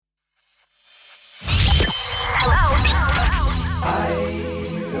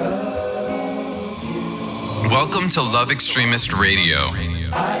Welcome to Love Extremist Radio.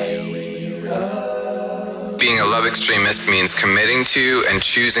 Being a love extremist means committing to and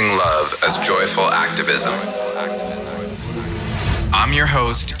choosing love as joyful activism. I'm your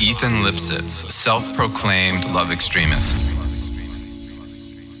host, Ethan Lipsitz, self-proclaimed love extremist.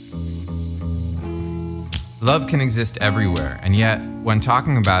 Love can exist everywhere, and yet, when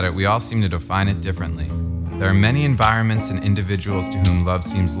talking about it, we all seem to define it differently. There are many environments and individuals to whom love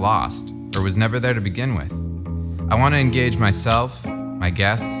seems lost, or was never there to begin with. I want to engage myself, my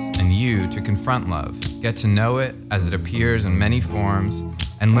guests, and you to confront love, get to know it as it appears in many forms,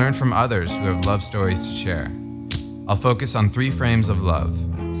 and learn from others who have love stories to share. I'll focus on 3 frames of love: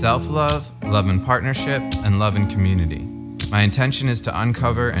 self-love, love in partnership, and love in community. My intention is to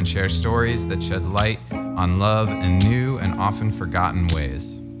uncover and share stories that shed light on love in new and often forgotten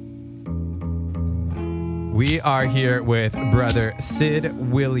ways. We are here with brother Sid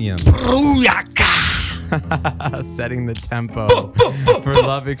Williams. Setting the tempo for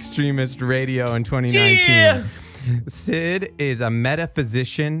Love Extremist Radio in 2019. Yeah. Sid is a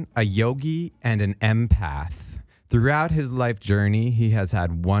metaphysician, a yogi, and an empath. Throughout his life journey, he has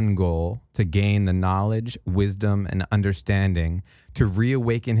had one goal: to gain the knowledge, wisdom, and understanding to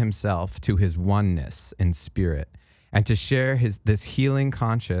reawaken himself to his oneness in spirit and to share this healing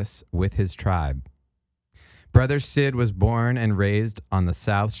conscious with his tribe. Brother Sid was born and raised on the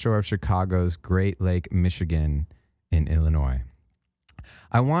South Shore of Chicago's Great Lake, Michigan, in Illinois.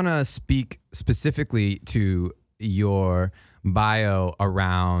 I want to speak specifically to your bio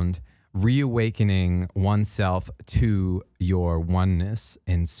around reawakening oneself to your oneness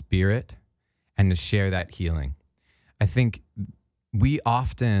in spirit and to share that healing. I think we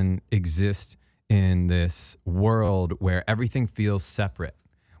often exist in this world where everything feels separate,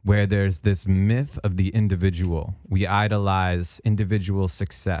 where there's this myth of the individual. We idolize individual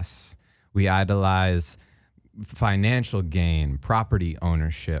success. We idolize financial gain, property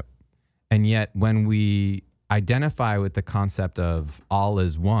ownership. And yet when we identify with the concept of all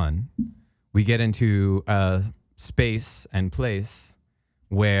is one, we get into a space and place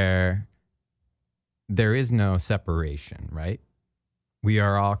where there is no separation, right? We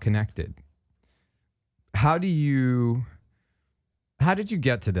are all connected. How did you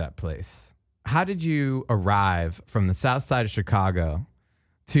get to that place? How did you arrive from the south side of Chicago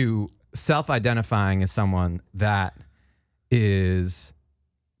to self-identifying as someone that is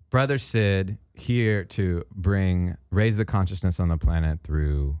Brother Sid, here to raise the consciousness on the planet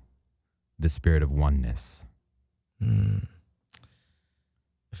through the spirit of oneness?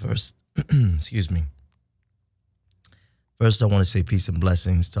 First, excuse me. First, I want to say peace and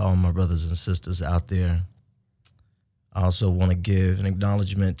blessings to all my brothers and sisters out there. I also want to give an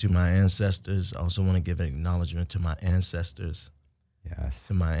acknowledgement to my ancestors. I also want to give an acknowledgement to my ancestors. Yes.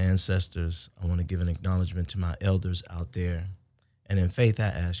 To my ancestors. I want to give an acknowledgement to my elders out there. And in faith, I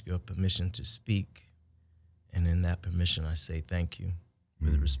ask your permission to speak. And in that permission, I say thank you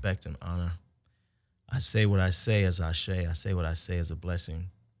with respect and honor. I say what I say as I say. I say what I say as a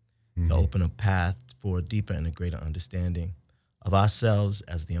blessing to open a path for a deeper and a greater understanding of ourselves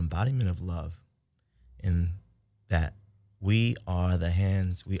as the embodiment of love, in that we are the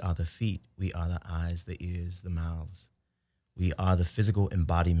hands, we are the feet, we are the eyes, the ears, the mouths. We are the physical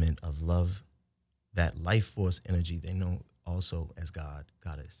embodiment of love, that life force energy they know also as God,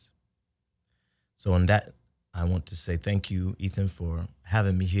 Goddess. So in that, I want to say thank you, Ethan, for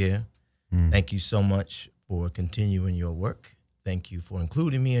having me here. Thank you so much for continuing your work. Thank you for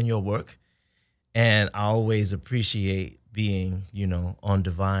including me in your work. And I always appreciate being, on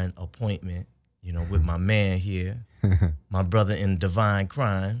divine appointment, with my man here, my brother in divine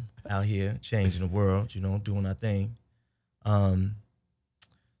crime out here changing the world, doing our thing.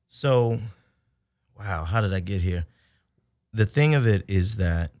 So, wow, how did I get here? The thing of it is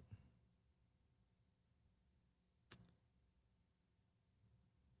that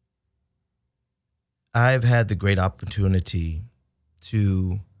I've had the great opportunity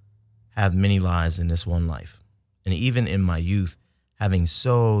to have many lives in this one life. And even in my youth, having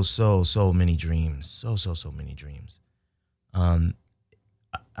so many dreams, so many dreams.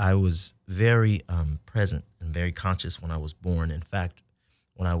 I was very present and very conscious when I was born. In fact,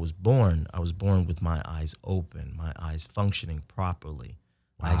 when I was born with my eyes open, my eyes functioning properly.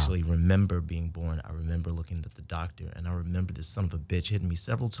 Wow. I actually remember being born. I remember looking at the doctor, and I remember this son of a bitch hitting me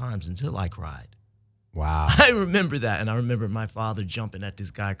several times until I cried. Wow. I remember that, and I remember my father jumping at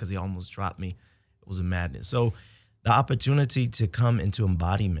this guy because he almost dropped me. It was a madness. So the opportunity to come into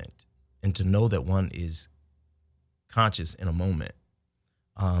embodiment and to know that one is conscious in a moment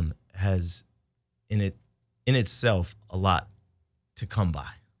has in itself a lot to come by.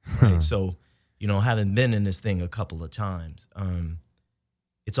 Right? So, having been in this thing a couple of times,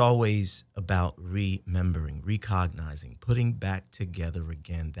 it's always about remembering, recognizing, putting back together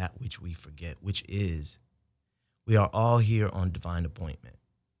again that which we forget, which is we are all here on divine appointment.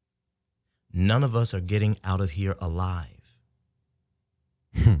 None of us are getting out of here alive.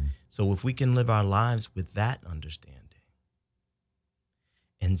 So if we can live our lives with that understanding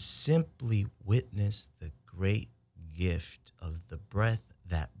and simply witness the great gift of the breath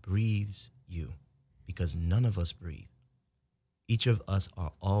that breathes you, because none of us breathe. Each of us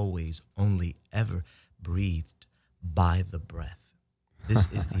are always only ever breathed by the breath. This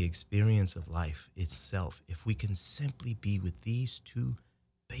is the experience of life itself. If we can simply be with these two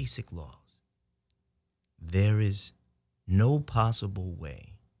basic laws, there is no possible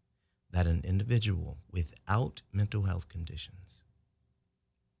way that an individual without mental health conditions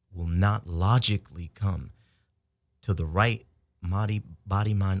will not logically come to the right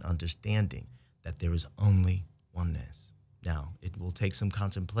body-mind understanding that there is only oneness. Now, it will take some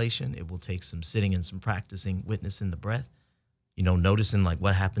contemplation. It will take some sitting and some practicing, witnessing the breath, noticing like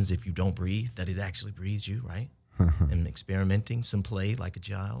what happens if you don't breathe, that it actually breathes you, right? And experimenting, some play like a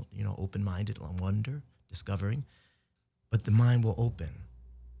child, open-minded on wonder, discovering. But the mind will open.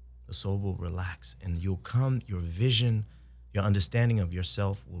 The soul will relax, and your vision, your understanding of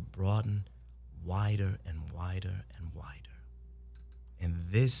yourself will broaden wider and wider and wider. And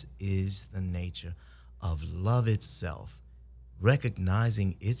this is the nature of love itself,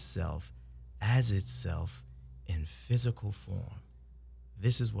 recognizing itself as itself in physical form.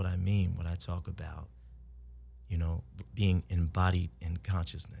 This is what I mean when I talk about, being embodied in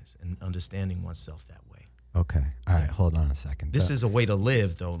consciousness and understanding oneself that way. Okay. All right. Hold on a second. This is a way to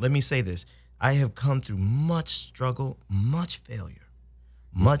live, though. Let me say this. I have come through much struggle, much failure,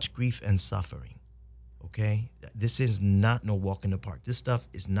 much grief and suffering. Okay? This is not no walk in the park. This stuff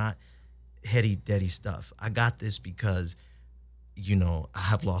is not heady-deddy stuff. I got this because, I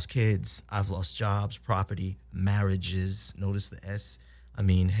have lost kids. I've lost jobs, property, marriages. Notice the S. I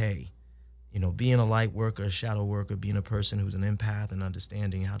mean, hey, being a light worker, a shadow worker, being a person who's an empath and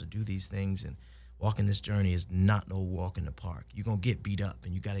understanding how to do these things and walking this journey is not no walk in the park. You're going to get beat up,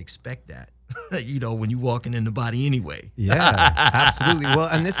 and you got to expect that, when you're walking in the body anyway. Yeah, absolutely. Well,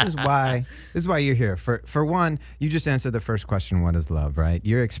 and this is why you're here. For one, you just answered the first question, what is love, right?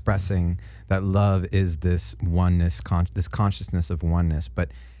 You're expressing that love is this oneness, this consciousness of oneness.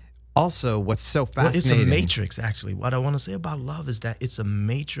 But also what's so fascinating. Well, it's a matrix, actually. What I want to say about love is that it's a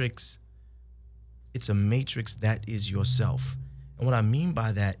matrix. It's a matrix that is yourself. And what I mean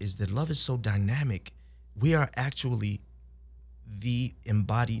by that is that love is so dynamic. We are actually the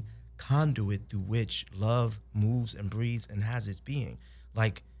embodied conduit through which love moves and breathes and has its being.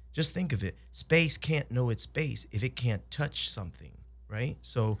 Like, just think of it. Space can't know its space if it can't touch something, right?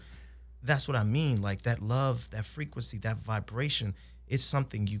 So that's what I mean. Like that love, that frequency, that vibration, it's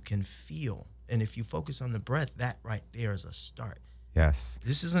something you can feel. And if you focus on the breath, that right there is a start. Yes.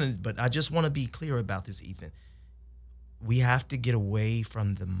 This isn't, but I just want to be clear about this, Ethan. We have to get away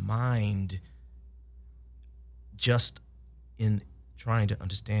from the mind just in trying to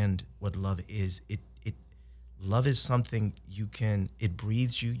understand what love is. Love is something it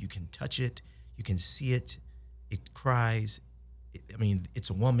breathes you, you can touch it, you can see it, it cries. It's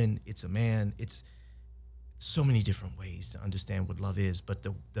a woman, it's a man, it's so many different ways to understand what love is. But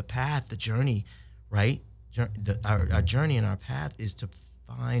the path, the journey, right? Our journey and our path is to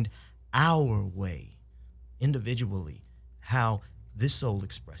find our way individually, how this soul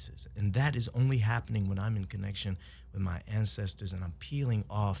expresses. And that is only happening when I'm in connection with my ancestors and I'm peeling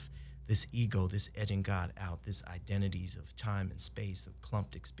off this ego, this edging God out, this identities of time and space, of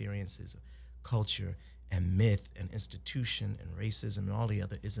clumped experiences, of culture and myth and institution and racism and all the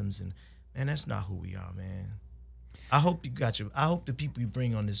other isms. And man, that's not who we are, man. I hope the people you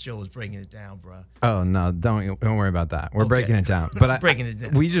bring on this show is breaking it down, bro. Oh no, don't worry about that. We're breaking it down. But breaking it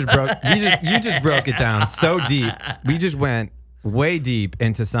down. You just broke it down so deep. We just went way deep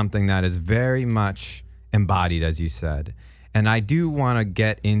into something that is very much embodied, as you said. And I do want to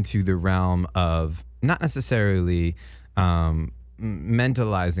get into the realm of not necessarily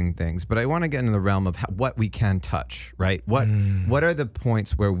mentalizing things, but I want to get into the realm of what we can touch, right? What are the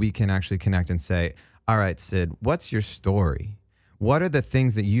points where we can actually connect and say, all right, Sid, what's your story? What are the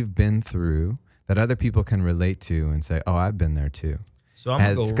things that you've been through that other people can relate to and say, oh, I've been there too? So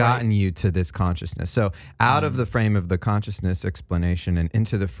it's gotten you to this consciousness. So out of the frame of the consciousness explanation and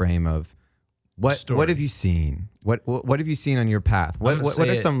into the frame of what have you seen? What have you seen on your path? What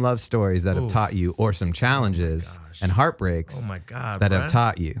are some love stories that have taught you, or some challenges and heartbreaks that have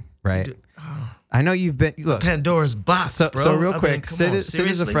taught you, right? I know you've been look Pandora's box, so, bro. So real I quick, mean, come Sid on, is a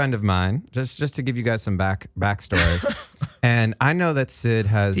seriously? friend of mine. Just to give you guys some backstory. And I know that Sid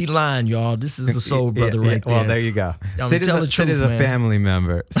has. He lying, y'all. This is a soul brother right there. Well, there you go. Y'all Sid tell the Sid truth, is a man. family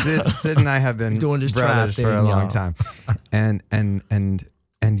member. Sid and I have been Doing this tribe brothers for a thing, long y'all. time,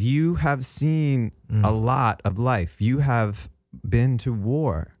 and you have seen a lot of life. You have been to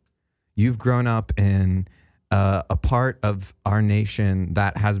war. You've grown up in a part of our nation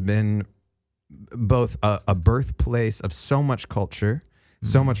that has been both a birthplace of so much culture,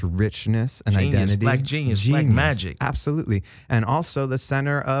 so much richness and Genius, identity. black genius, black magic. Absolutely. And also the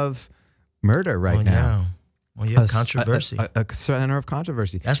center of murder right now. Oh, yeah, controversy. A center of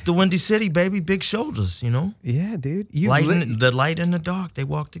controversy. That's the Windy City, baby. Big shoulders, you know? Yeah, dude. The light and the dark, they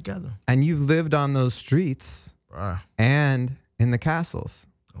walk together. And you've lived on those streets Bruh. and in the castles.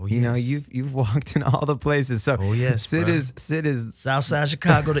 Oh, You know, yes. you've walked in all the places. So Oh, yes, Sid bruh. is Southside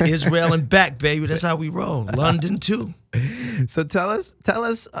Chicago to Israel and back, baby. That's how we roll. London, too. so tell us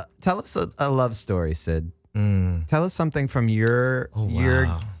a love story, Sid. Mm. Tell us something from your Oh,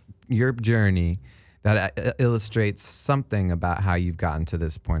 wow. your journey that illustrates something about how you've gotten to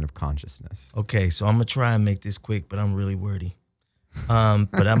this point of consciousness. Okay, so I'm going to try and make this quick, but I'm really wordy.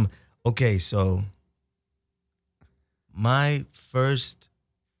 Okay, so my first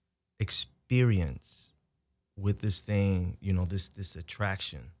experience with this thing, you know, this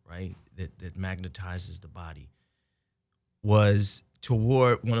attraction, right, that magnetizes the body, was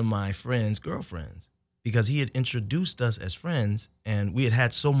toward one of my friend's girlfriends, because he had introduced us as friends and we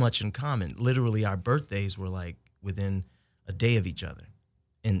had so much in common. Literally, our birthdays were like within a day of each other.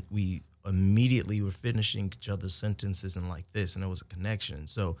 And we immediately were finishing each other's sentences and like this, and there was a connection.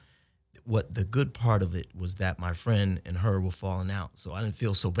 So what the good part of it was that my friend and her were falling out. So I didn't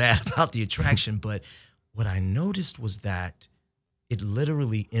feel so bad about the attraction. But what I noticed was that it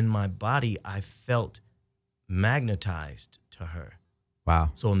literally in my body, I felt magnetized to her.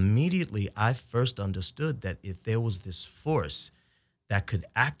 Wow. So immediately I first understood that if there was this force that could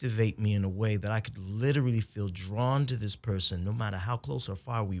activate me in a way that I could literally feel drawn to this person, no matter how close or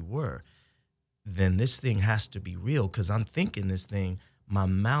far we were, then this thing has to be real. Because I'm thinking this thing, my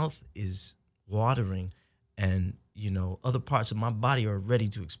mouth is watering and, you know, other parts of my body are ready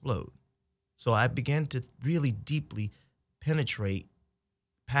to explode. So I began to really deeply penetrate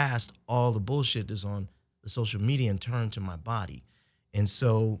past all the bullshit that's on the social media and turn to my body. And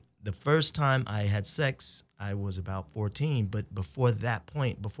so the first time I had sex, I was about 14. But before that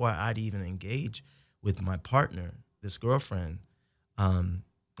point, before I'd even engage with my partner, this girlfriend, I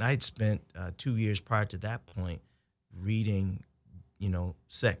had spent 2 years prior to that point reading, you know,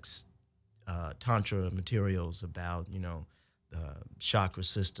 sex, tantra materials about, you know, chakra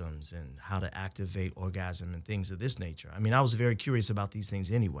systems and how to activate orgasm and things of this nature. I mean, I was very curious about these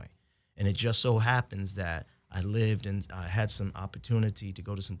things anyway. And it just so happens that I lived and I had some opportunity to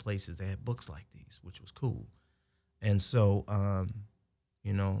go to some places that had books like these, which was cool. And so,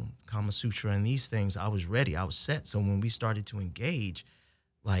 you know, Kama Sutra and these things, I was ready. I was set. So when we started to engage,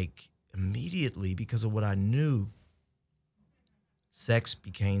 like immediately, because of what I knew, sex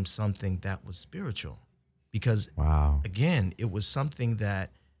became something that was spiritual. Because, Wow. again, it was something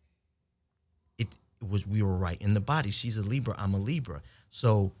that it was, we were right in the body. She's a Libra, I'm a Libra.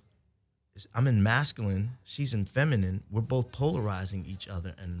 So I'm in masculine, she's in feminine. We're both polarizing each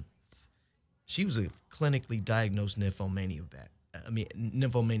other. And she was a clinically diagnosed nymphomaniac.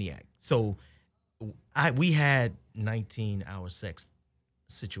 So we had 19-hour sex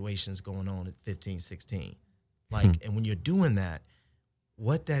situations going on at 15, 16. Like, and when you're doing that,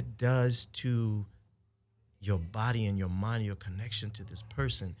 what that does to your body and your mind, your connection to this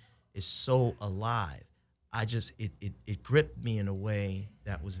person is so alive. It gripped me in a way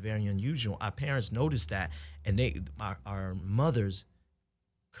that was very unusual. Our parents noticed that, and our mothers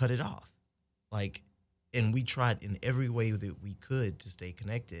cut it off. Like, and we tried in every way that we could to stay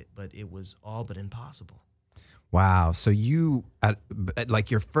connected, but it was all but impossible. Wow. So you,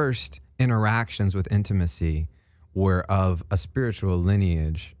 like your first interactions with intimacy were of a spiritual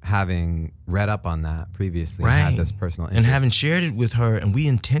lineage, having read up on that previously, and had this personal interest. And having shared it with her, and we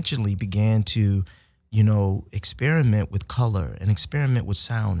intentionally began to, you know, experiment with color and experiment with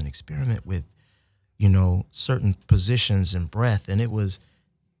sound and experiment with, you know, certain positions and breath. And it was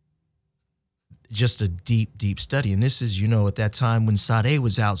just a deep, deep study. And this is, you know, at that time when Sade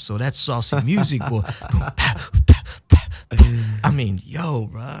was out, so that saucy music will, I mean, yo,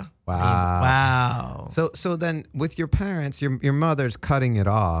 bruh. Wow. Wow. So then with your parents, your mother's cutting it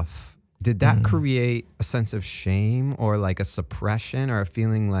off, did that create a sense of shame or like a suppression or a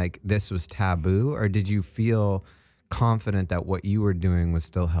feeling like this was taboo? Or did you feel confident that what you were doing was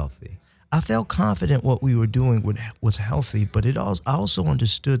still healthy? I felt confident what we were doing was healthy, but I also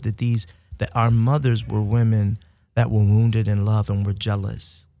understood that our mothers were women that were wounded in love and were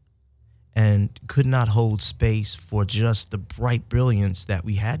jealous and could not hold space for just the bright brilliance that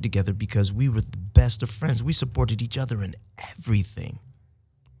we had together because we were the best of friends. We supported each other in everything.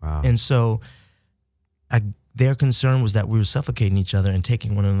 Wow. And so their concern was that we were suffocating each other and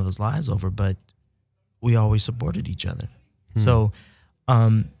taking one another's lives over, but we always supported each other. So,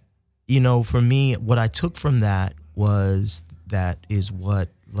 for me, what I took from that was that is what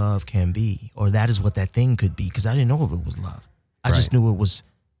love can be, or that is what that thing could be, because I didn't know if it was love. I just knew it was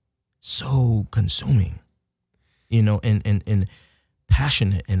so consuming, and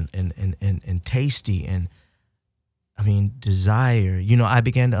passionate and tasty and, desire. I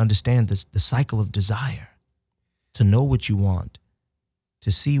began to understand the cycle of desire, to know what you want,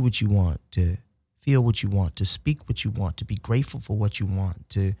 to see what you want, to feel what you want, to speak what you want, to be grateful for what you want,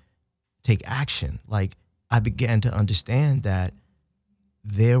 to take action. Like, I began to understand that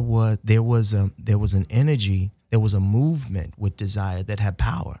there was an energy, there was a movement with desire that had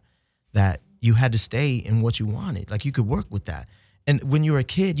power, that you had to stay in what you wanted. Like, you could work with that. And when you're a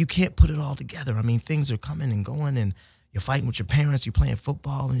kid, you can't put it all together. Things are coming and going, and you're fighting with your parents, you're playing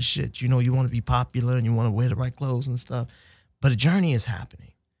football and shit. You want to be popular and you want to wear the right clothes and stuff. But a journey is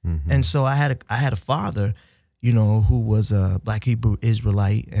happening. Mm-hmm. And so I had a father, who was a Black Hebrew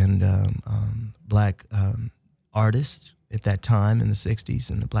Israelite and Black artist at that time in the 60s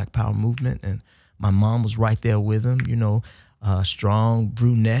in the Black Power movement. And my mom was right there with him, strong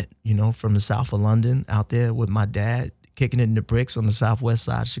brunette, from the south of London, out there with my dad, kicking it in the bricks on the southwest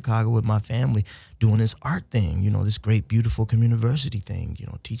side of Chicago with my family, doing this art thing, this great, beautiful community thing,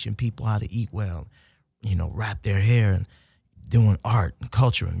 teaching people how to eat well, wrap their hair and doing art and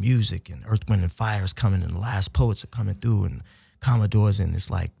culture and music, and Earth, Wind, and Fire is coming, and the last poets are coming through, and Commodores, and it's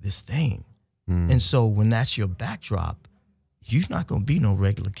like this thing. And so when that's your backdrop, you're not going to be no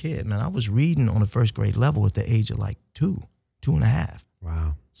regular kid, man. I was reading on the first grade level at the age of like 2.5.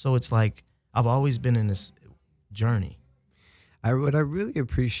 Wow. So it's like I've always been in this journey. What I really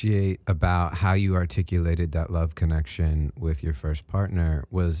appreciate about how you articulated that love connection with your first partner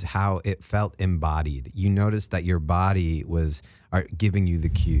was how it felt embodied. You noticed that your body was giving you the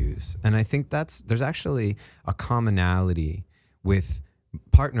cues. And I think there's actually a commonality with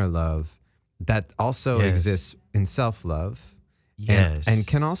partner love that also exists in self-love. Yes. And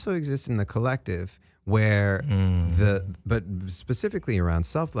can also exist in the collective, where but specifically around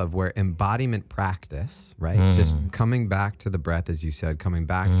self-love, where embodiment practice, right? Just coming back to the breath, as you said, coming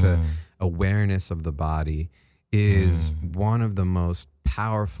back to awareness of the body is one of the most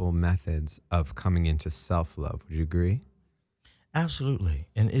powerful methods of coming into self-love. Would you agree? Absolutely.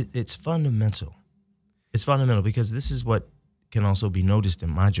 And it's fundamental. It's fundamental because this is what can also be noticed in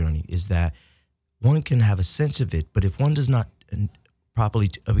my journey, is that one can have a sense of it, but if one does not properly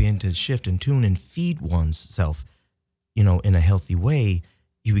begin to shift and tune and feed one's self, in a healthy way,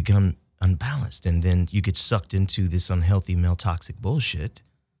 you become unbalanced. And then you get sucked into this unhealthy male toxic bullshit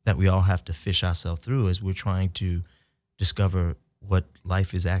that we all have to fish ourselves through as we're trying to discover what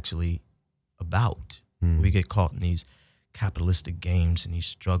life is actually about. We get caught in these capitalistic games and these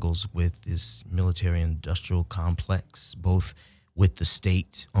struggles with this military industrial complex, both with the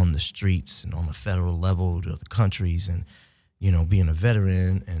state on the streets and on the federal level to the countries, and being a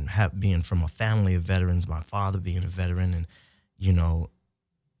veteran and being from a family of veterans, my father being a veteran, and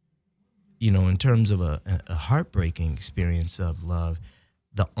in terms of a heartbreaking experience of love,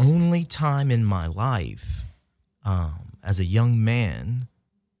 the only time in my life as a young man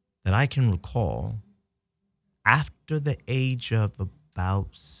that I can recall after the age of about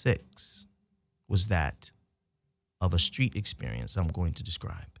 6 was that of a street experience I'm going to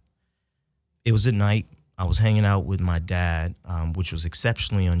describe. It was at night. I was hanging out with my dad, which was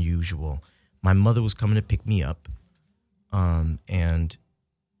exceptionally unusual. My mother was coming to pick me up, and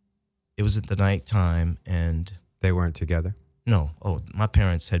it was at the nighttime, and They weren't together? no. Oh, my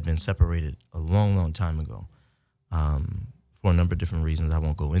parents had been separated a long, long time ago, for a number of different reasons I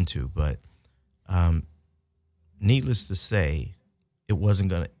won't go into. But needless to say, it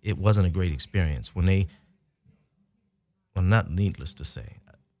wasn't a great experience. Not needless to say,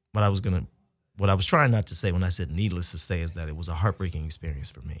 what I was trying not to say when I said needless to say is that it was a heartbreaking experience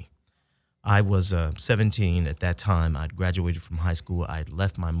for me. I was 17 at that time. I'd graduated from high school. I'd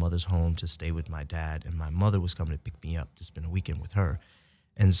left my mother's home to stay with my dad, and my mother was coming to pick me up to spend a weekend with her.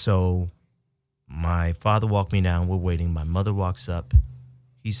 And so my father walked me down. We're waiting. My mother walks up.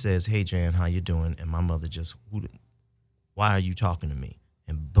 He says, "Hey, Jan, how you doing?" And my mother just, "Why are you talking to me?"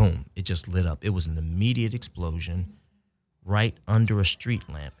 And boom, it just lit up. It was an immediate explosion. right under a street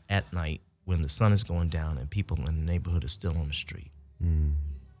lamp at night when the sun is going down and people in the neighborhood are still on the street.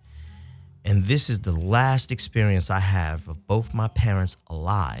 And this is the last experience I have of both my parents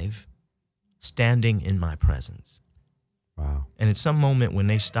alive, standing in my presence. Wow. And at some moment when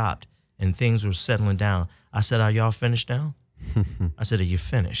they stopped and things were settling down, I said, "Are y'all finished now?" I said, "Are you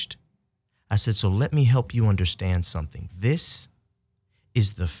finished?" I said, "So let me help you understand something. This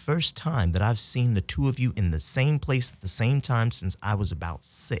is the first time that I've seen the two of you in the same place at the same time since I was about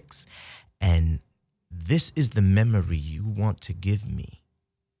 6. And this is the memory you want to give me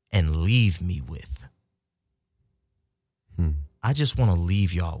and leave me with. I just want to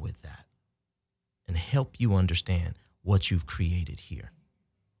leave y'all with that and help you understand what you've created here."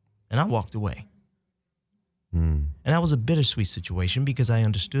 And I walked away. And that was a bittersweet situation because I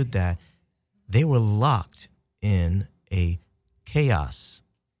understood that they were locked in a chaos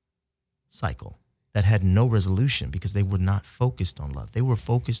cycle that had no resolution because they were not focused on love. They were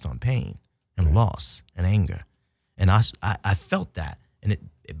focused on pain and loss and anger. And I felt that, and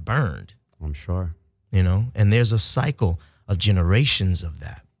it burned. I'm sure. You know, and there's a cycle of generations of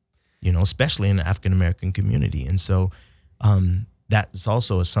that, you know, especially in the African-American community. And so that's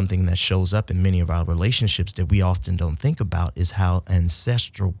also something that shows up in many of our relationships that we often don't think about, is how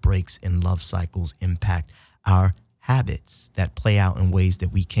ancestral breaks in love cycles impact our habits that play out in ways that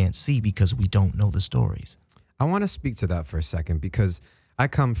we can't see because we don't know the stories. I want to speak to that for a second because I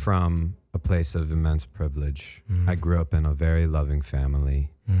come from a place of immense privilege. I grew up in a very loving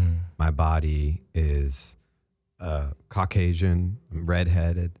family. My body is Caucasian, I'm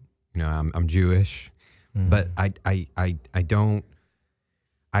redheaded, you know, I'm Jewish, but I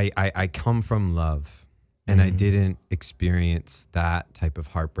come from love, and I didn't experience that type of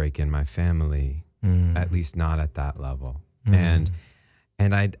heartbreak in my family, at least not at that level. And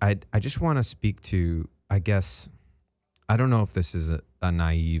I just want to speak to, I guess, I don't know if this is a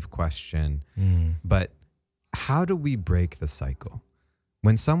naive question, but how do we break the cycle?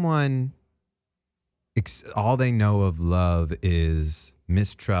 When someone, all they know of love is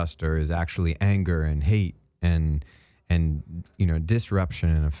mistrust, or is actually anger and hate and you know,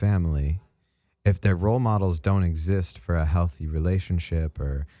 disruption in a family, if their role models don't exist for a healthy relationship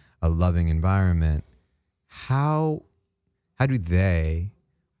or a loving environment, how do they,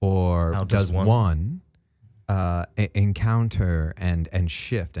 or How does does one encounter and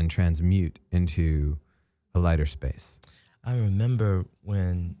shift and transmute into a lighter space? I remember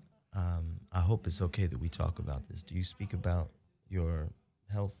when, I hope it's okay that we talk about this. Do you speak about your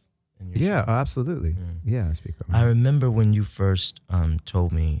health and your Yeah, absolutely. Yeah, I speak about I remember when you first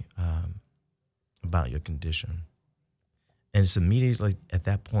told me about your condition. And it's immediately at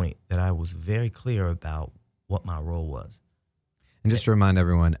that point that I was very clear about what my role was. And just to remind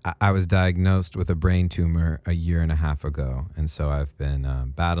everyone, I was diagnosed with a brain tumor 1.5 years ago. And so I've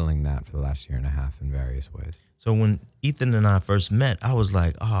been battling that for the last 1.5 years in various ways. So when Ethan and I first met, I was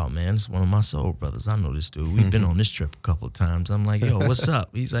like, "Oh man, it's one of my soul brothers. I know this dude. We've been on this trip a couple of times." I'm like, "Yo, what's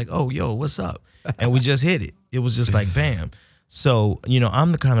up?" He's like, "Oh, yo, what's up?" And we just hit it. It was just like, bam. So, you know,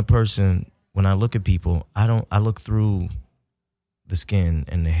 I'm the kind of person, when I look at people, I look through the skin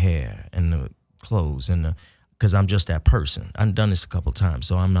and the hair and the clothes and because I'm just that person. I've done this a couple of times,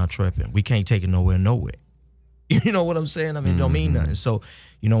 so I'm not tripping. We can't take it nowhere. You know what I'm saying? I mean, it don't mean nothing. So,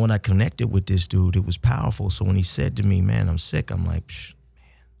 you know, when I connected with this dude, it was powerful. So when he said to me, "Man, I'm sick," I'm like,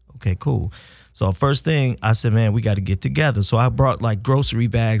 man, okay, cool. So first thing I said, "Man, we got to get together." So I brought like grocery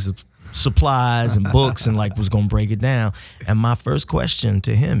bags of supplies and books and like was going to break it down. And my first question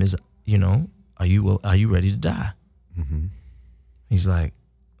to him is, you know, are you ready to die? He's like,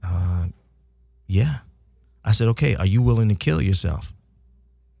 yeah. I said, "Okay, are you willing to kill yourself?"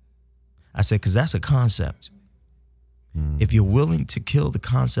 I said, because that's a concept. If you're willing to kill the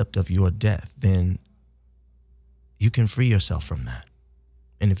concept of your death, then you can free yourself from that.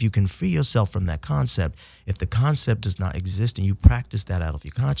 And if you can free yourself from that concept, if the concept does not exist and you practice that out of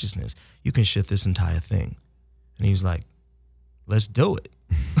your consciousness, you can shift this entire thing. And he was like, "Let's do it."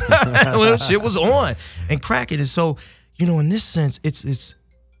 Well, shit was on and cracking. And so, you know, in this sense, it's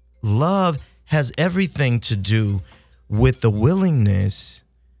love has everything to do with the willingness.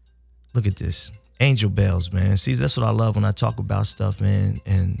 Look at this. Angel bells, man. See, that's what I love when I talk about stuff, man,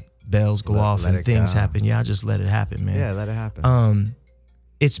 and bells go off and things happen. Yeah, I just let it happen, man. Yeah, let it happen.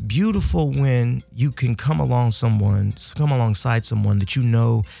 It's beautiful when you can come alongside someone that you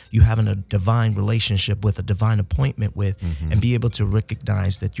know you have a divine relationship with, a divine appointment with, and be able to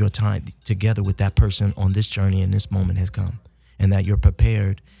recognize that your time together with that person on this journey and this moment has come, and that you're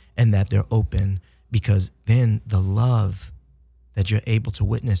prepared and that they're open, because then the love that you're able to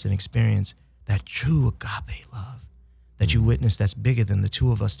witness and experience, that true agape love, that you witness that's bigger than the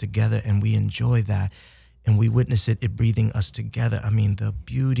two of us together, and we enjoy that, and we witness it breathing us together. I mean, the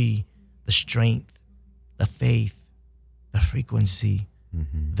beauty, the strength, the faith, the frequency,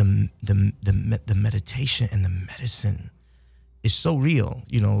 the meditation and the medicine is so real.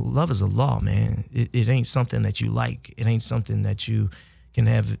 You know, love is a law, man. It ain't something that you like. It ain't something that you can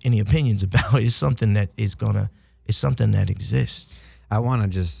have any opinions about. It's something that it's something that exists. I want to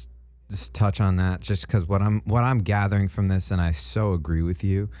just touch on that, just because what I'm gathering from this, and I so agree with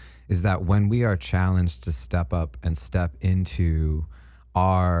you, is that when we are challenged to step up and step into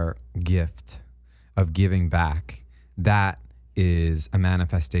our gift of giving back, that is a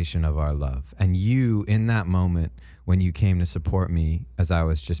manifestation of our love. And you, in that moment, when you came to support me as I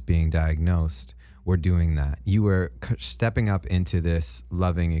was just being diagnosed, were doing that. You were stepping up into this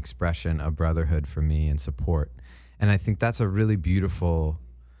loving expression of brotherhood for me and support. And I think that's a really beautiful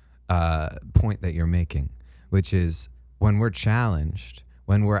point that you're making, which is when we're challenged,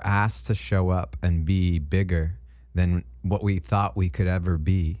 when we're asked to show up and be bigger than what we thought we could ever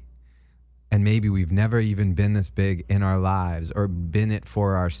be, and maybe we've never even been this big in our lives or been it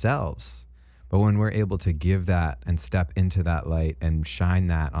for ourselves, but when we're able to give that and step into that light and shine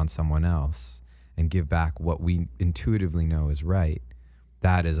that on someone else and give back what we intuitively know is right,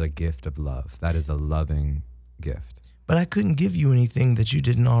 that is a gift of love. That is a loving gift. But I couldn't give you anything that you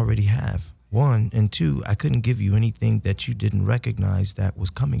didn't already have. One, and two, I couldn't give you anything that you didn't recognize that was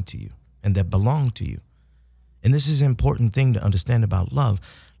coming to you and that belonged to you. And this is an important thing to understand about love.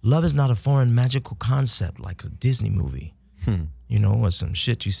 Love is not a foreign magical concept like a Disney movie, you know, or some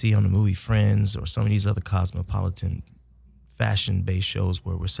shit you see on the movie Friends or some of these other cosmopolitan fashion-based shows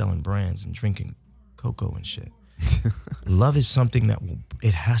where we're selling brands and drinking cocoa and shit. Love is something that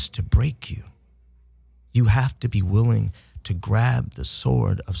it has to break you. You have to be willing to grab the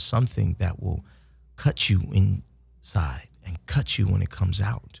sword of something that will cut you inside and cut you when it comes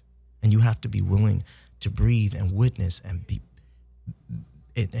out. And you have to be willing to breathe and witness and be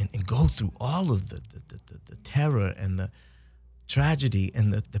and go through all of the terror and the tragedy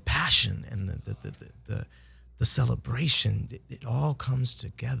and the passion and the celebration. It all comes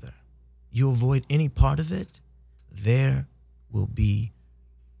together. You avoid any part of it, there will be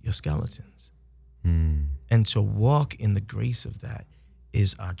your skeletons. And to walk in the grace of that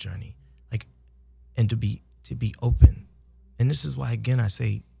is our journey. And to be open. And this is why, again, I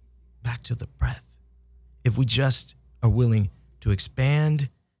say back to the breath. If we just are willing to expand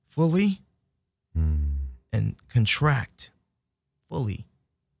fully and contract fully,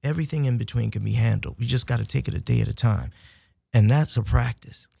 everything in between can be handled. We just got to take it a day at a time. And that's a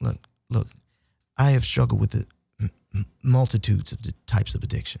practice. Look, I have struggled with the multitudes of the types of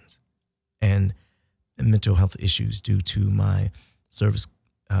addictions and mental health issues due to my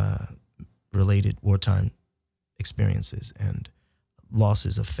service-related wartime experiences and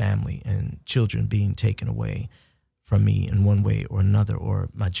losses of family and children being taken away from me in one way or another, or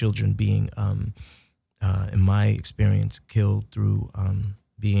my children being, in my experience, killed through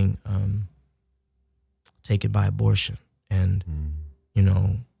being taken by abortion. And, you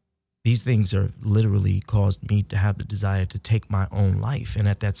know, these things are literally caused me to have the desire to take my own life. And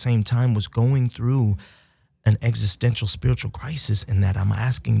at that same time was going through an existential spiritual crisis in that I'm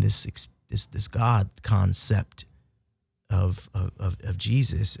asking this God concept of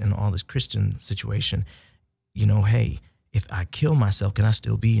Jesus and all this Christian situation, you know, hey, if I kill myself, can I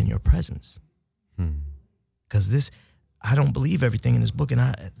still be in your presence? Because I don't believe everything in this book, and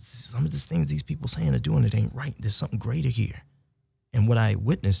some of these things these people saying are doing, it ain't right. There's something greater here. And what I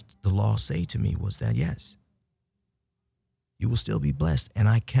witnessed the law say to me was that, yes, you will still be blessed, and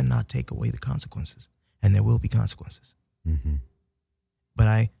I cannot take away the consequences, and there will be consequences. But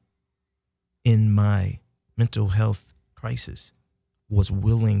I, in my mental health crisis, was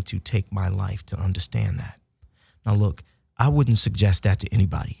willing to take my life to understand that. Now, look, I wouldn't suggest that to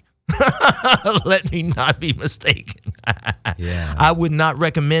anybody. Let me not be mistaken. Yeah. I would not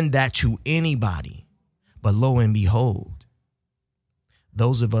recommend that to anybody. But lo and behold,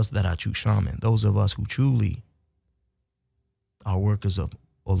 those of us that are true shaman, those of us who truly are workers of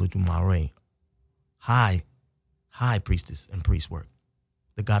Olodumare, high priestess and priest work,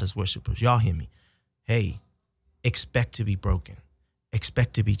 the goddess worshipers, y'all hear me? Hey, expect to be broken.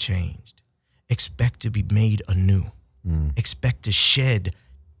 Expect to be changed. Expect to be made anew. Expect to shed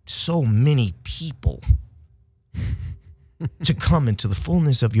so many people to come into the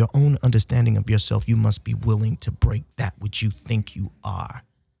fullness of your own understanding of yourself. You must be willing to break that which you think you are.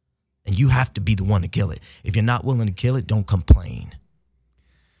 And you have to be the one to kill it. If you're not willing to kill it, don't complain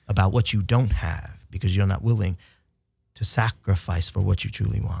about what you don't have, because you're not willing to sacrifice for what you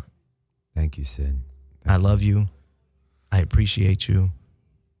truly want. Thank you, Sid. I love you. I appreciate you.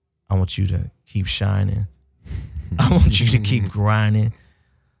 I want you to keep shining. I want you to keep grinding,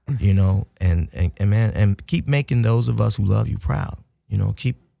 you know, and man, and keep making those of us who love you proud. You know,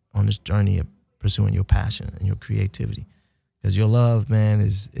 keep on this journey of pursuing your passion and your creativity. Because your love, man,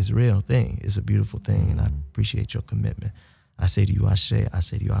 is a real thing. It's a beautiful thing, and I appreciate your commitment. I say to you, Ashe. I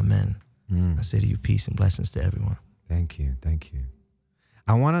say to you, Amen. I say to you, peace and blessings to everyone. Thank you.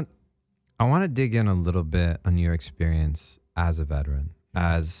 I want to dig in a little bit on your experience as a veteran,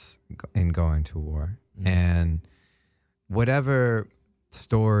 as in going to war, and whatever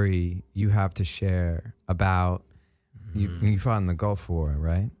story you have to share about. You fought in the Gulf War,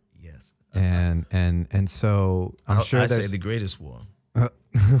 right? Yes. And so I'm sure I there's say the greatest war.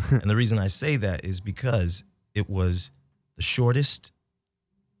 And the reason I say that is because it was the shortest,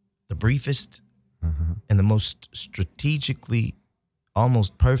 the briefest, and the most strategically,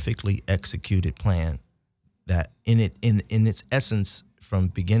 almost perfectly executed plan that in its essence, from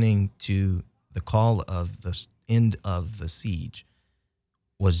beginning to the call of the end of the siege,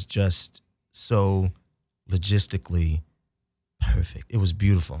 was just so logistically perfect. It was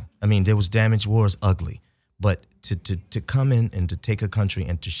beautiful. I mean, there was damage. War is ugly. But to come in and to take a country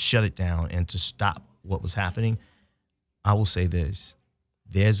and to shut it down and to stop what was happening, I will say this.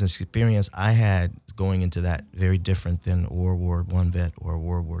 There's an experience I had going into that very different than a World War I vet or a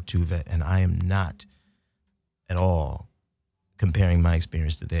World War II vet, and I am not at all comparing my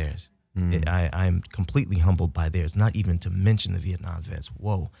experience to theirs. I'm completely humbled by theirs, not even to mention the Vietnam vets.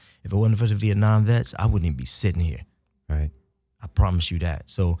 Whoa, if it wasn't for the Vietnam vets, I wouldn't even be sitting here. right. I promise you that.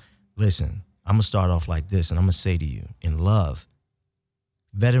 So listen, I'm going to start off like this, and I'm going to say to you, in love,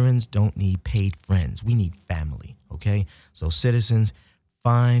 veterans don't need paid friends. We need family, okay? So citizens,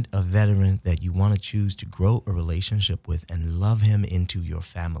 find a veteran that you want to choose to grow a relationship with and love him into your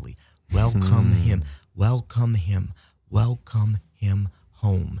family. Welcome him. Welcome him. Welcome him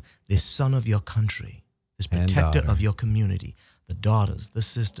home. This son of your country, this protector of your community, the daughters, the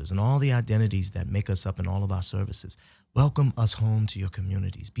sisters, and all the identities that make us up in all of our services. Welcome us home to your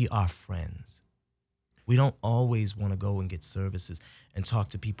communities. Be our friends. We don't always want to go and get services and talk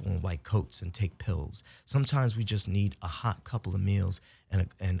to people in white coats and take pills. Sometimes we just need a hot couple of meals and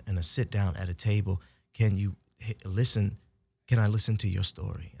a sit down at a table. Can you listen? Can I listen to your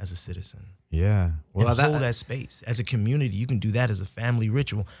story as a citizen? Yeah. Well, and hold that space. As a community, you can do that as a family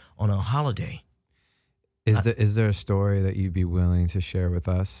ritual on a holiday. Is there a story that you'd be willing to share with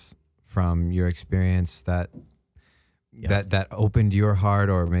us from your experience that opened your heart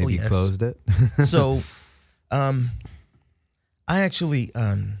or maybe closed it? So, I actually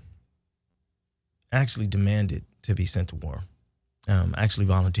demanded to be sent to war. I actually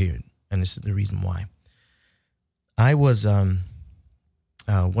volunteered, and this is the reason why. I was one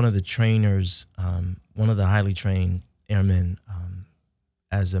of the trainers, one of the highly trained airmen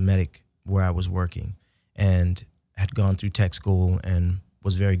as a medic where I was working, and had gone through tech school and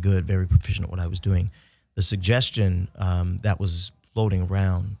was very good, very proficient at what I was doing. The suggestion that was floating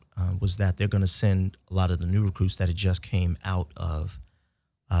around was that they're going to send a lot of the new recruits that had just came out of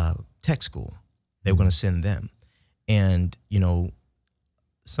tech school. They were going to send them. And, you know,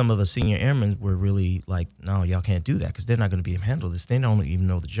 some of the senior airmen were really like, no, y'all can't do that because they're not going to be able to handle this. They don't even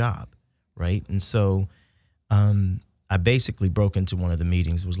know the job, right? And so I basically broke into one of the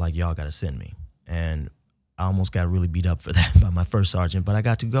meetings. It was like, y'all got to send me. And I almost got really beat up for that by my first sergeant, but I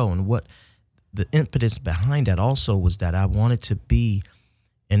got to go. And what the impetus behind that also was that I wanted to be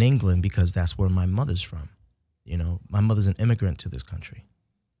in England because that's where my mother's from. You know, my mother's an immigrant to this country.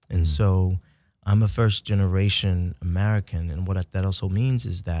 And so I'm a first generation American. And what that also means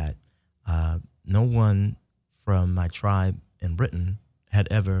is that no one from my tribe in Britain had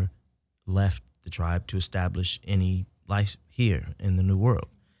ever left the tribe to establish any life here in the New World.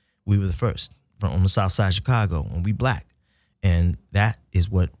 We were the first on the south side of Chicago, and we black. And that is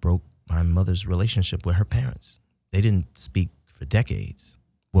what broke my mother's relationship with her parents. They didn't speak for decades.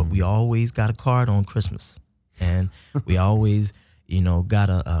 But we always got a card on Christmas, and we always, you know,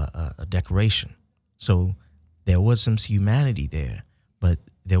 got a decoration. So there was some humanity there, but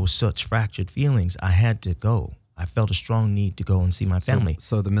there was such fractured feelings. I had to go. I felt a strong need to go and see my family.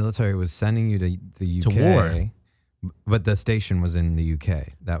 So the military was sending you to the UK, to war, but the station was in the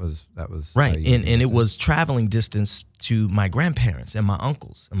UK. That was right, and it was traveling distance to my grandparents and my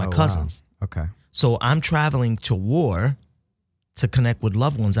uncles and my cousins. Wow. Okay. So I'm traveling to war to connect with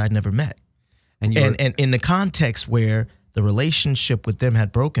loved ones I'd never met. And in the context where the relationship with them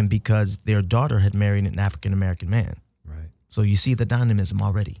had broken because their daughter had married an African-American man. Right. So you see the dynamism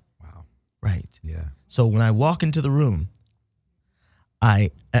already. Wow. Right. Yeah. So when I walk into the room,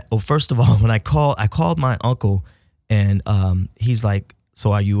 first of all, when I called my uncle And he's like,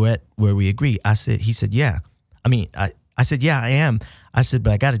 so are you at where we agree? He said, yeah. I said, yeah, I am. I said,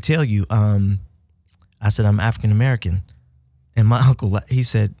 but I got to tell you, I said, I'm African American. And my uncle, he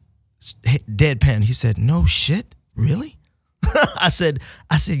said, deadpan, he said, no shit, really? I said,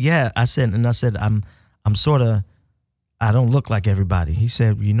 yeah. I said, I'm sort of, I don't look like everybody. He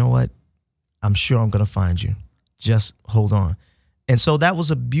said, you know what? I'm sure I'm going to find you. Just hold on. And so that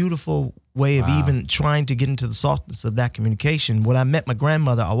was a beautiful way of even trying to get into the softness of that communication. When I met my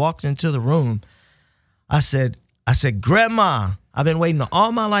grandmother, I walked into the room. I said, Grandma, I've been waiting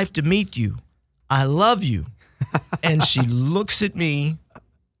all my life to meet you. I love you. And she looks at me.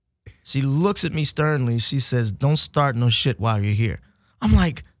 She looks at me sternly. She says, don't start no shit while you're here. I'm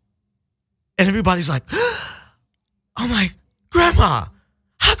like, and everybody's like, I'm like, Grandma,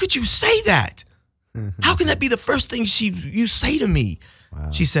 how could you say that? How can that be the first thing you say to me?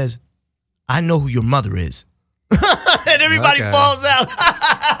 Wow. She says, I know who your mother is. And everybody falls out.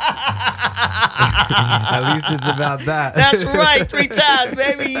 At least it's about that. That's right. 3 times,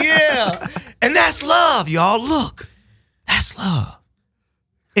 baby. Yeah. And that's love, y'all. Look, that's love.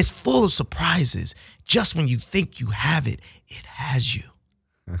 It's full of surprises. Just when you think you have it, it has you.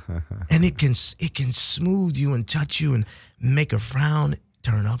 And it can smooth you and touch you and make a frown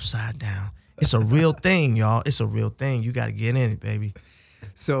turn upside down. It's a real thing, y'all. It's a real thing. You got to get in it, baby.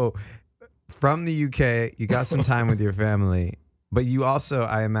 So from the UK, you got some time with your family, but you also,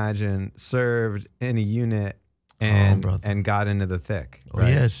 I imagine, served in a unit and got into the thick. Oh,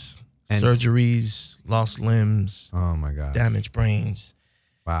 right? yes. And surgeries, lost limbs. Oh, my God. Damaged brains.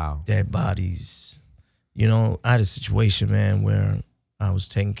 Wow. Dead bodies. You know, I had a situation, man, where I was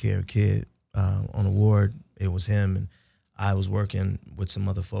taking care of a kid on a ward. It was him, and I was working with some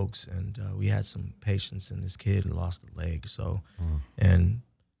other folks, and we had some patients, and this kid lost a leg. So, and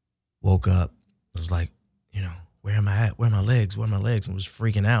woke up, was like, you know, where am I at? Where are my legs? Where are my legs? And was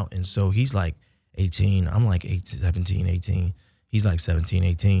freaking out. And so he's like 18. I'm like 17, 18. He's like 17,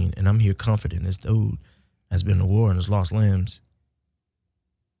 18. And I'm here comforting this dude that's been in the war and has lost limbs.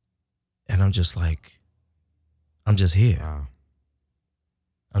 And I'm just like, I'm just here. Wow.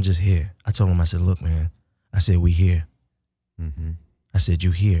 I'm just here. I told him, I said, look, man, I said, we here. Mm-hmm. I said,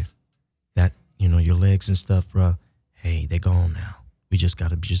 you here. That, you know, your legs and stuff, bro, hey, they're gone now. We just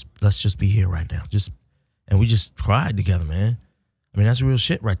got to let's just be here right now. And we just cried together, man. I mean, that's real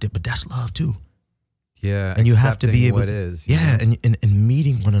shit right there, but that's love too. Yeah. And you have to be able what to, is. Yeah. And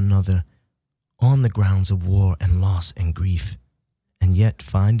meeting one another on the grounds of war and loss and grief, and yet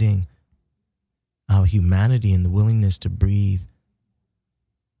finding our humanity and the willingness to breathe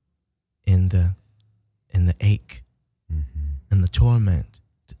in the ache and the torment,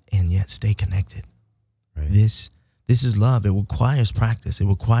 and yet stay connected. Right. This is love. It requires practice. It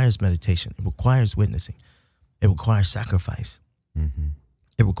requires meditation. It requires witnessing. It requires sacrifice. Mm-hmm.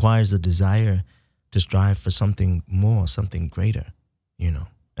 It requires a desire to strive for something more, something greater, you know.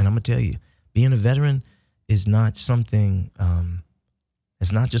 And I'm going to tell you, being a veteran is not something,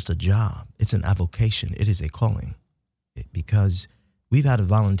 it's not just a job. It's an avocation. It is a calling. Because we've had a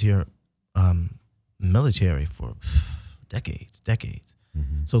volunteer military for decades.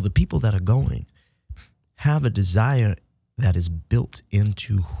 Mm-hmm. So the people that are going have a desire that is built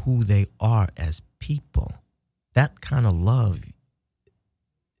into who they are as people. That kind of love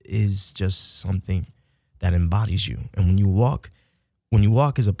is just something that embodies you. And when you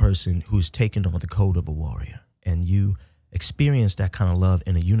walk as a person who's taken on the code of a warrior, and you experience that kind of love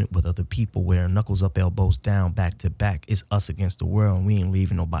in a unit with other people where knuckles up, elbows down, back to back, it's us against the world, and we ain't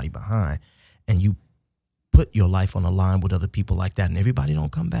leaving nobody behind. And you put your life on the line with other people like that, and everybody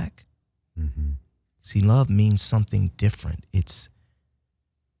don't come back. Mm-hmm. See, love means something different. It's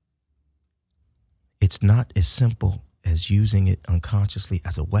not as simple as using it unconsciously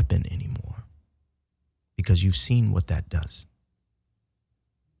as a weapon anymore, because you've seen what that does.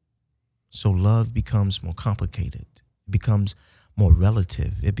 So love becomes more complicated. It becomes more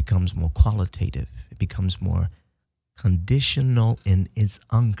relative. It becomes more qualitative. It becomes more conditional in its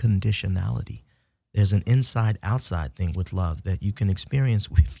unconditionality. There's an inside-outside thing with love that you can experience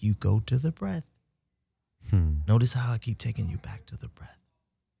if you go to the breath. Notice how I keep taking you back to the breath.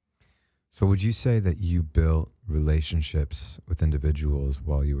 So would you say that you built relationships with individuals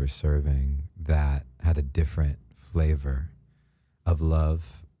while you were serving that had a different flavor of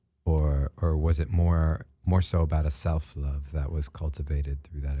love, or was it more so about a self-love that was cultivated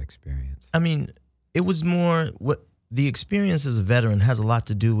through that experience? I mean, it was more what the experience as a veteran has a lot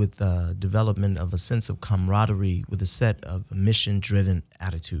to do with development of a sense of camaraderie with a set of mission-driven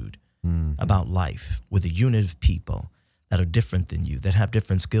attitude about life, with a unit of people that are different than you, that have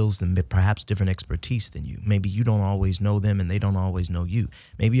different skills and perhaps different expertise than you. Maybe you don't always know them and they don't always know you.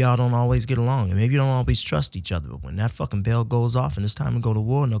 Maybe y'all don't always get along and maybe you don't always trust each other. But when that fucking bell goes off and it's time to go to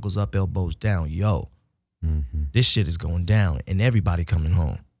war, knuckles up, elbows down, this shit is going down and everybody coming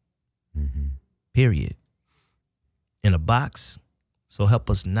home. Period. In a box, so help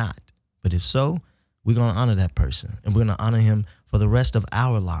us not. But if so, we're going to honor that person and we're going to honor him for the rest of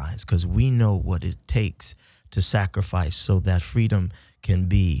our lives because we know what it takes to sacrifice so that freedom can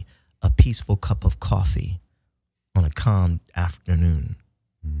be a peaceful cup of coffee on a calm afternoon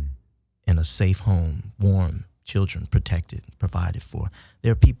in a safe home, warm, children protected, provided for.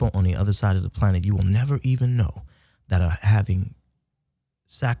 There are people on the other side of the planet you will never even know that are having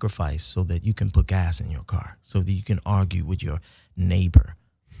sacrifice so that you can put gas in your car, so that you can argue with your neighbor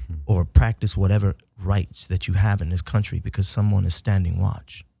or practice whatever rights that you have in this country because someone is standing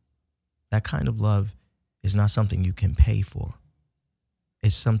watch. That kind of love is not something you can pay for.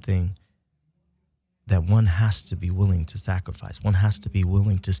 It's something that one has to be willing to sacrifice. One has to be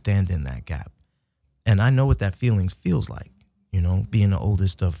willing to stand in that gap. And I know what that feeling feels like, you know, being the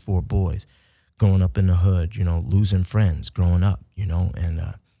oldest of 4 boys, growing up in the hood, you know, losing friends growing up, you know, and,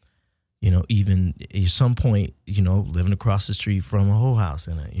 you know, even at some point, you know, living across the street from a whole house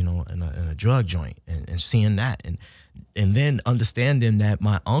and a drug joint and seeing that and then understanding that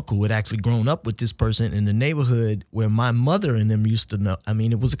my uncle had actually grown up with this person in the neighborhood where my mother and them used to know. I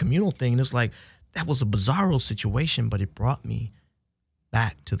mean, it was a communal thing. And it's like, that was a bizarro situation, but it brought me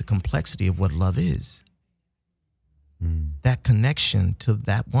back to the complexity of what love is. That connection to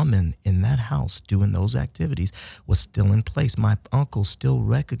that woman in that house doing those activities was still in place. My uncle still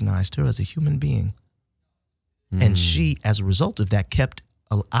recognized her as a human being. And she, as a result of that, kept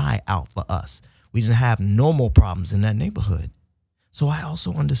an eye out for us. We didn't have normal problems in that neighborhood. So I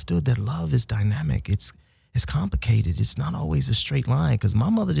also understood that love is dynamic. It's complicated. It's not always a straight line because my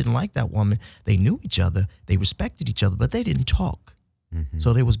mother didn't like that woman. They knew each other. They respected each other, but they didn't talk.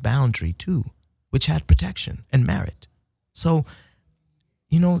 So there was boundary too, which had protection and merit. So,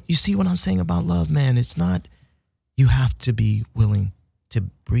 you know, you see what I'm saying about love, man. It's not, you have to be willing to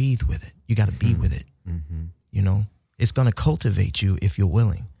breathe with it. You got to be with it. You know, it's going to cultivate you if you're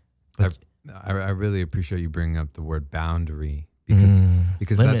willing. But I really appreciate you bringing up the word boundary because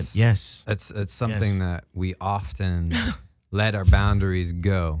limit, that's something that we often let our boundaries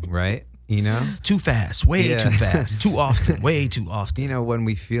go, right? You know, too fast, way too fast, too often, way too often. You know, when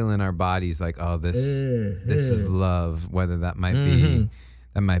we feel in our bodies like, oh, this is love, whether that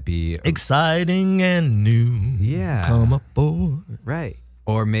might be exciting and new. Yeah, come aboard. Right,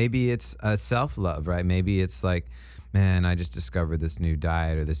 or maybe it's a self-love, right? Maybe it's like, man, I just discovered this new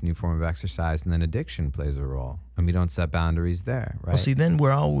diet or this new form of exercise, and then addiction plays a role, and we don't set boundaries there, right? Well, see, then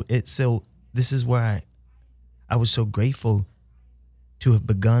so this is where I was so grateful to have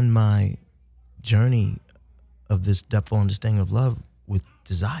begun my journey of this depthful understanding of love with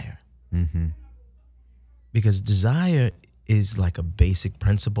desire. Because desire is like a basic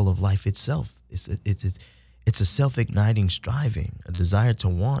principle of life itself. It's a self-igniting striving. A desire to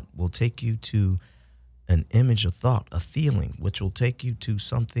want will take you to an image, a thought, a feeling, which will take you to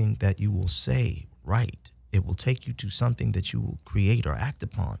something that you will say, write. It will take you to something that you will create or act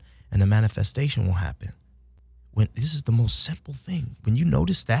upon, and a manifestation will happen. When this is the most simple thing. When you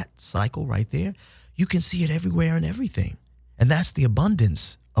notice that cycle right there, you can see it everywhere and everything. And that's the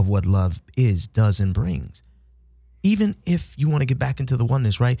abundance of what love is, does, and brings. Even if you want to get back into the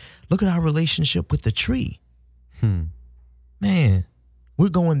oneness, right? Look at our relationship with the tree. Man, we're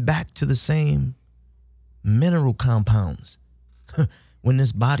going back to the same mineral compounds. When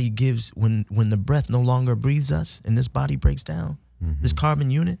this body gives, when the breath no longer breathes us and this body breaks down, this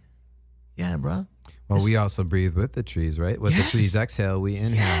carbon unit, yeah, bro. Well, we also breathe with the trees, right? What the trees exhale, we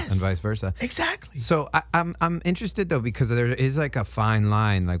inhale, and vice versa. Exactly. So I'm interested though, because there is like a fine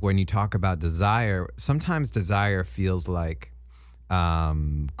line. Like when you talk about desire, sometimes desire feels like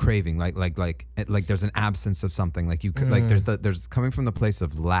craving, like there's an absence of something. Like you could, like there's coming from the place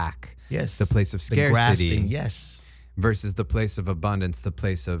of lack, the place of scarcity, grasping, versus the place of abundance, the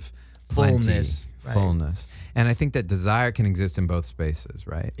place of plenty, fullness. And I think that desire can exist in both spaces,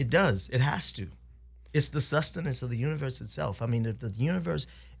 right? It does. It has to. It's the sustenance of the universe itself. I mean, if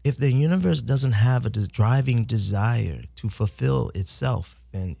the universe doesn't have a driving desire to fulfill itself,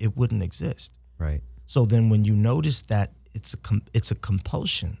 then it wouldn't exist. Right. So then when you notice that it's a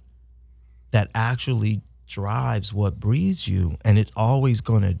compulsion that actually drives what breeds you, and it's always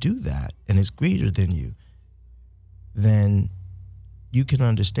going to do that, and it's greater than you, then you can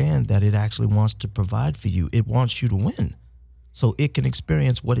understand that it actually wants to provide for you. It wants you to win. So it can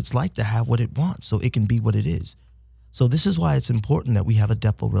experience what it's like to have what it wants, so it can be what it is. So this is why it's important that we have a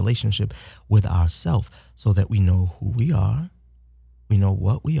depth of relationship with ourselves so that we know who we are, we know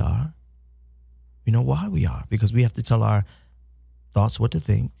what we are, we know why we are, because we have to tell our thoughts what to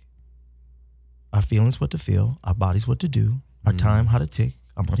think, our feelings what to feel, our bodies what to do, our time how to tick,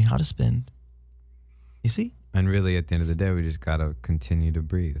 our money how to spend. You see? And really, at the end of the day, we just got to continue to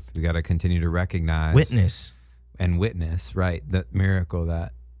breathe. We got to continue to recognize. Witness, right? That miracle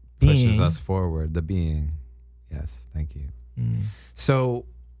that pushes being. us forward, the being. Yes, thank you. So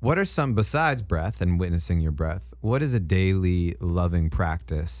what are some, besides breath and witnessing your breath, what is a daily loving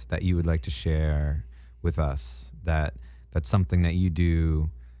practice that you would like to share with us that's something that you do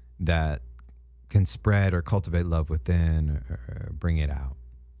that can spread or cultivate love within or bring it out?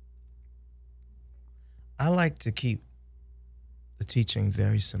 I like to keep the teaching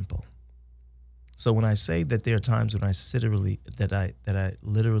very simple. So when I say that there are times when I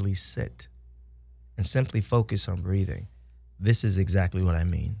literally sit and simply focus on breathing, this is exactly what I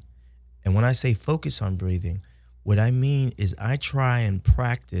mean. And when I say focus on breathing, what I mean is I try and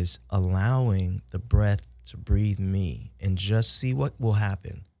practice allowing the breath to breathe me and just see what will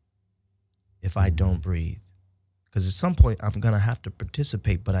happen if I don't breathe. Because at some point I'm going to have to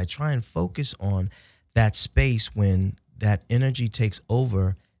participate, but I try and focus on that space when that energy takes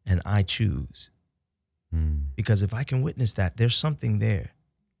over and I choose. Because if I can witness that, there's something there.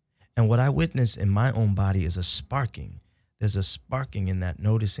 And what I witness in my own body is a sparking. There's a sparking in that,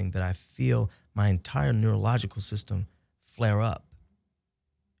 noticing that I feel my entire neurological system flare up.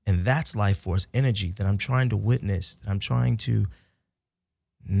 And that's life force energy that I'm trying to witness, that I'm trying to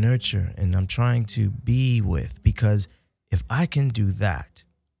nurture, and I'm trying to be with. Because if I can do that,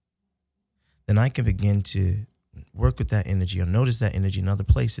 then I can begin to work with that energy or notice that energy in other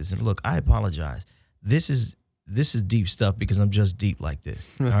places. And look, I apologize. This is deep stuff because I'm just deep like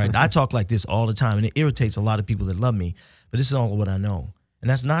this. All right. I talk like this all the time, and it irritates a lot of people that love me, but this is all what I know. And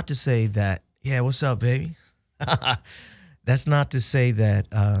that's not to say that, yeah, what's up, baby? That's not to say that,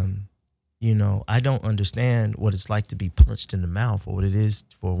 I don't understand what it's like to be punched in the mouth, or what it is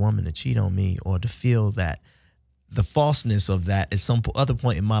for a woman to cheat on me, or to feel that the falseness of that at some other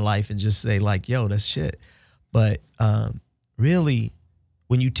point in my life and just say like, yo, that's shit. But really,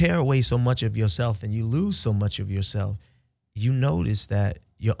 when you tear away so much of yourself and you lose so much of yourself, you notice that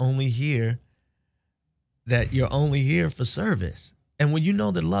you're only here for service. And when you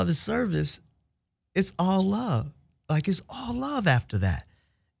know that love is service, it's all love. Like, it's all love after that.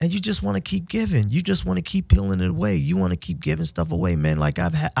 And you just want to keep giving. You just want to keep peeling it away. You want to keep giving stuff away, man. Like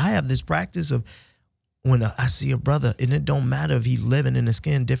I have this practice of when I see a brother, and it don't matter if he's living in a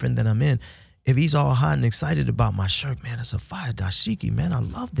skin different than I'm in. If he's all hot and excited about my shirt, man, it's a fire dashiki, man. I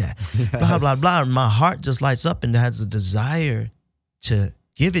love that. Yes. Blah, blah, blah. My heart just lights up and has a desire to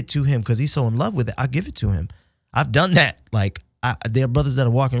give it to him because he's so in love with it. I give it to him. I've done that. Like, there are brothers that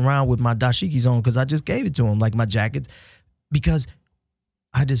are walking around with my dashikis on because I just gave it to him, like my jackets, because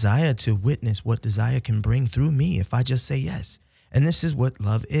I desire to witness what desire can bring through me if I just say yes. And this is what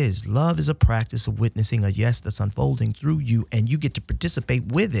love is. Love is a practice of witnessing a yes that's unfolding through you, and you get to participate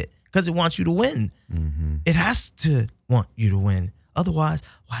with it because it wants you to win. Mm-hmm. It has to want you to win. Otherwise,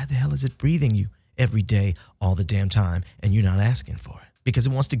 why the hell is it breathing you every day, all the damn time, and you're not asking for it? Because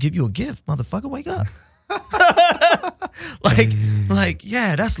it wants to give you a gift. Motherfucker, wake up. like,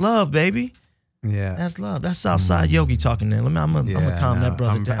 yeah, that's love, baby. Yeah, that's love. That's Southside Yogi talking there. I'm gonna calm that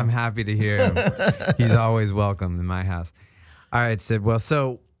brother down. I'm happy to hear him. He's always welcome in my house. All right, Sid. Well,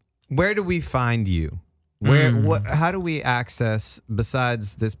 so where do we find you? How do we access,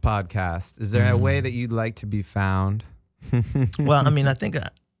 besides this podcast? Is there a way that you'd like to be found? Well, I mean, I think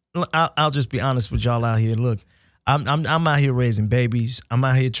I'll just be honest with y'all out here. Look, I'm out here raising babies. I'm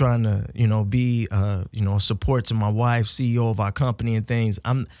out here trying to, be a support to my wife, CEO of our company and things.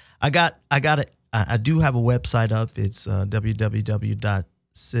 I do have a website up. It's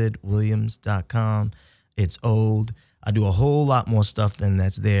www.sidwilliams.com. It's old. I do a whole lot more stuff than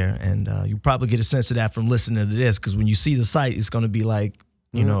that's there, and you probably get a sense of that from listening to this, because when you see the site, it's going to be like,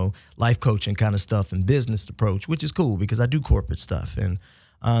 life coaching kind of stuff and business approach, which is cool because I do corporate stuff, and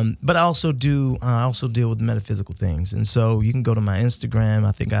but I also deal with metaphysical things, and so you can go to my Instagram.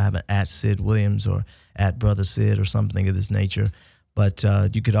 I think I have an @SidWilliams or @BrotherSid or something of this nature, but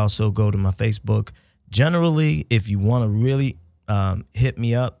you could also go to my Facebook. Generally, if you want to really hit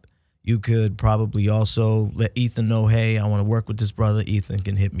me up, you could probably also let Ethan know, hey, I want to work with this brother. Ethan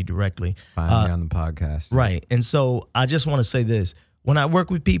can hit me directly. Find me on the podcast. Right. And so I just want to say this. When I work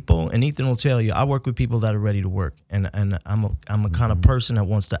with people, and Ethan will tell you, I work with people that are ready to work. And I'm a kind of person that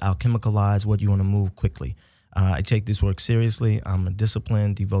wants to alchemicalize what you want to move quickly. I take this work seriously. I'm a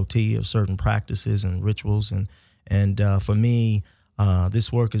disciplined devotee of certain practices and rituals And for me,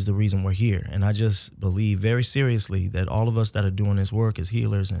 this work is the reason we're here. And I just believe very seriously that all of us that are doing this work as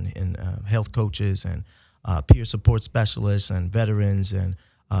healers and health coaches and peer support specialists and veterans and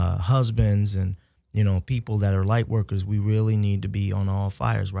husbands and, you know, people that are light workers, we really need to be on all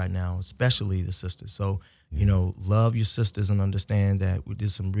fires right now, especially the sisters. So, you know, love your sisters and understand that we did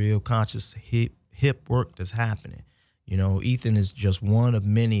some real conscious hip work that's happening. You know, Ethan is just one of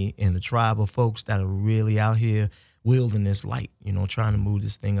many in the tribe of folks that are really out here wielding this light, you know, trying to move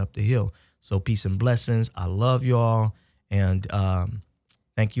this thing up the hill. So peace and blessings. I love y'all. And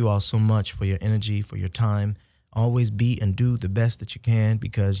thank you all so much for your energy, for your time. Always be and do the best that you can,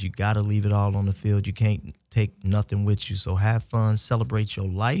 because you got to leave it all on the field. You can't take nothing with you. So have fun, celebrate your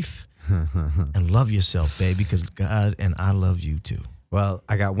life, and love yourself, babe, because God and I love you too. Well,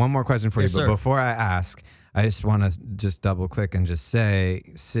 I got one more question for you, but before I ask, I just want to just double click and just say,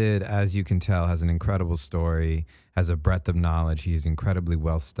 Sid, as you can tell, has an incredible story, has a breadth of knowledge. He's incredibly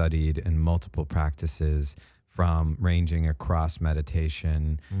well studied in multiple practices, from ranging across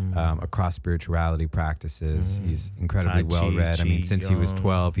meditation, across spirituality practices. He's incredibly well read. I mean, since he was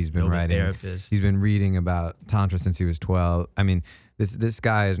 12, he's been writing. Therapist. He's been reading about Tantra since he was 12. I mean, this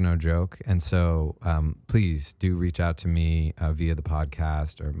guy is no joke. And so please do reach out to me via the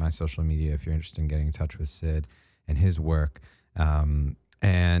podcast or my social media if you're interested in getting in touch with Sid and his work. I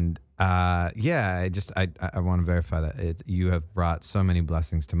want to verify that you have brought so many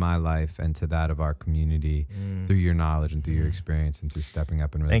blessings to my life and to that of our community through your knowledge and through your experience and through stepping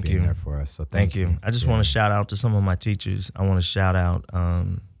up and really being there for us. So thank you. I just want to shout out to some of my teachers. I want to shout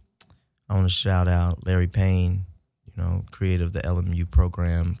out Larry Payne, you know, creator of the LMU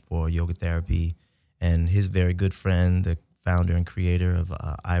program for yoga therapy, and his very good friend, the founder and creator of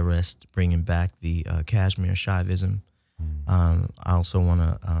iRest, bringing back the Kashmir Shaivism. I also want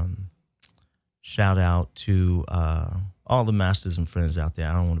to shout out to all the masters and friends out there.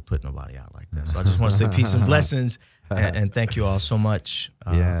 I don't want to put nobody out like that. So I just want to say peace and blessings and thank you all so much.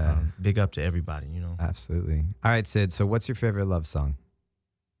 Big up to everybody, you know. Absolutely. All right, Sid. So what's your favorite love song?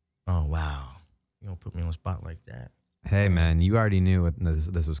 Oh, wow. You don't put me on the spot like that. Hey, man, you already knew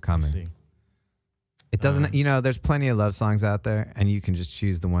this was coming. It doesn't, you know, there's plenty of love songs out there, and you can just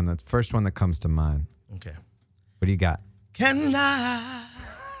choose the first one that comes to mind. Okay. What do you got? Can I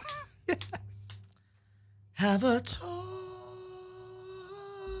have a talk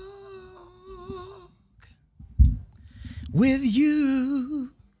with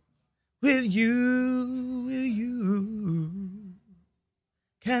you?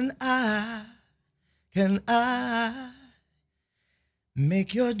 Can I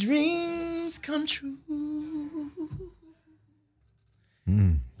make your dreams come true?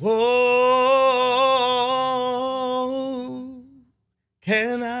 Oh,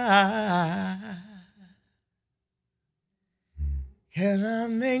 can I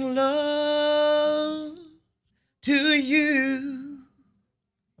make love to you?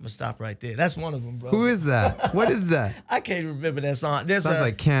 I'm gonna stop right there. That's one of them, bro. Who is that? What is that? I can't remember that song. Sounds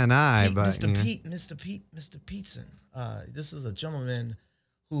like Can I, Pete, but Mr. Peterson. This is a gentleman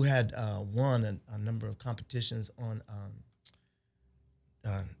who had won a number of competitions on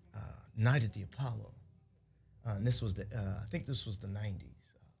Night at the Apollo. And this was I think this was the 90s.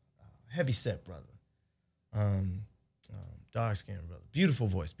 Heavy set brother. Dark skinned brother. Beautiful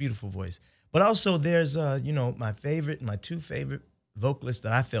voice. But also there's, my two favorite vocalists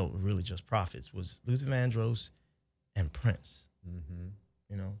that I felt were really just prophets was Luther Vandross and Prince.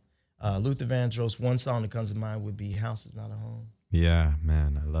 You know, Luther Vandross, one song that comes to mind would be House Is Not a Home. Yeah,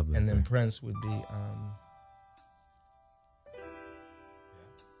 man, I love that. And then Prince would be,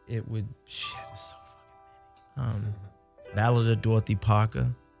 it's so fucking many. Ballad of Dorothy Parker,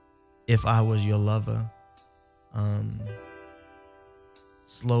 If I Was Your Lover,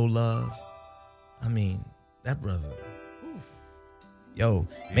 Slow Love. I mean, that brother. Oof. Yo,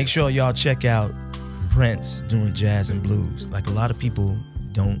 make sure y'all check out Prince doing jazz and blues. Like, a lot of people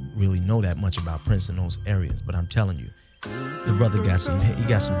don't really know that much about Prince in those areas, but I'm telling you, the brother got some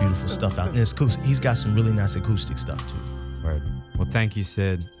beautiful stuff out there. He's got some really nice acoustic stuff too. Word. Well, thank you,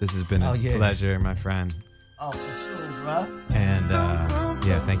 Sid. This has been a pleasure, my friend. Oh, for sure, bro. And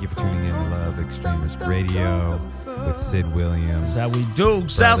thank you for tuning in to Love Extremist Radio with Sid Williams. That's how we do.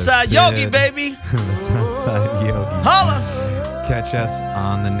 Southside Yogi, baby. The Southside Yogi. Holla. Catch us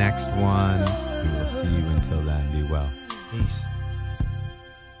on the next one. We will see you until then. Be well. Peace.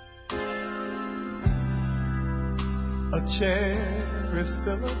 A chair is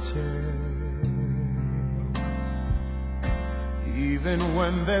still a chair, even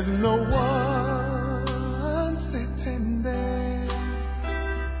when there's no one sitting there.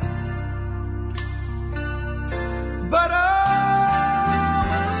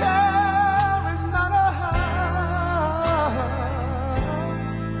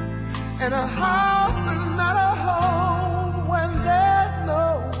 And a house is not a home when there's no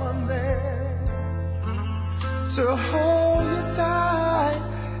one there to hold you tight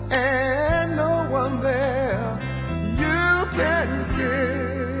and no one there you can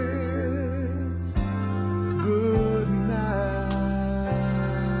kiss good night.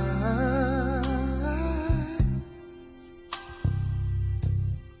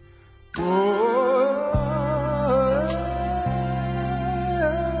 Oh.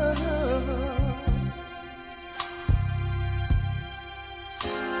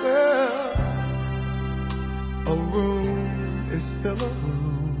 A room is still a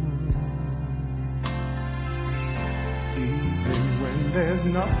room, even when there's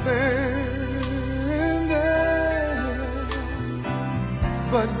nothing there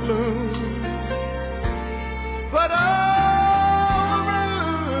but gloom. But a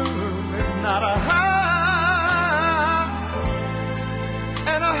room is not a house,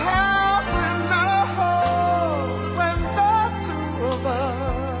 and a house is not a home when the two of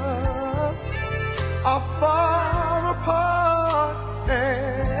us are far apart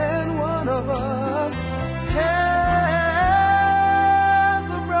and one of us has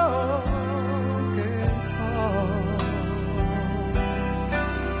a broken heart.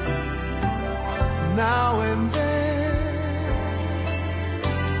 Now and then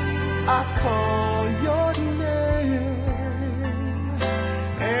I call your name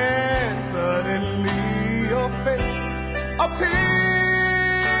and suddenly your face appears,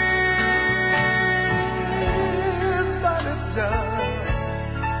 but it's just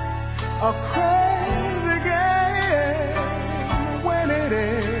a crazy game. When it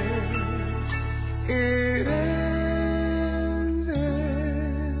ends, it ends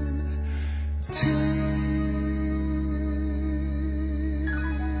in tears.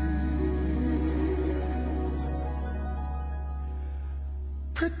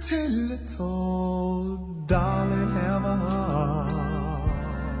 Pretty little darling, have a heart.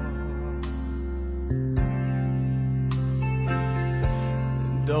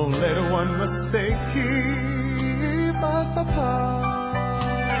 Don't let one mistake keep us apart.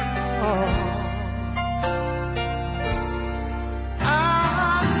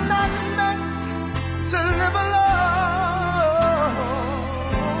 I'm not meant to live alone.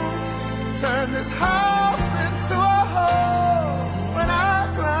 Turn this house into a home when I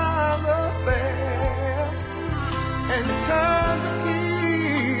climb the stairs and turn the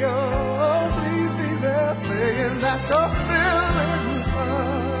key. Oh, please be there, saying that you're still in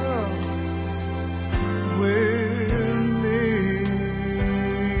love with me.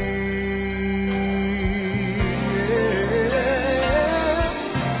 Yeah.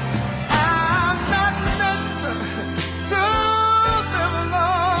 I'm not meant to live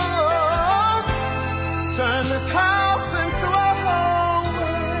alone. Turn this house into a home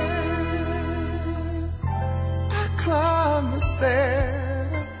when I climb the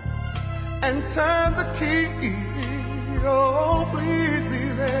stairs and turn the key. Oh, please be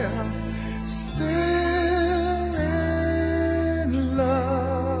there, still in love.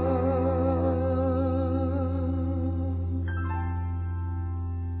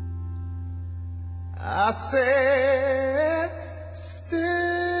 I said, still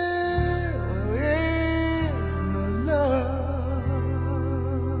in love.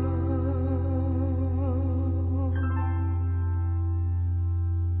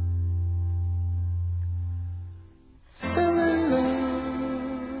 Still in love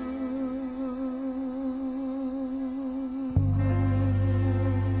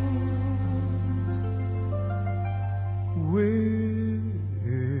with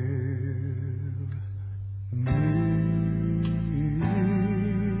me.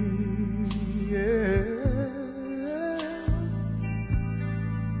 Yeah.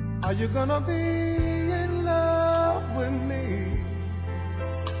 Are you gonna be in love with me?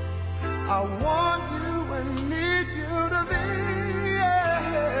 I want you and need you to be,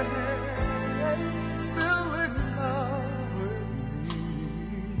 yeah, still in love with me.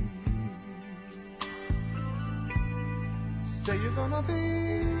 Say you're gonna be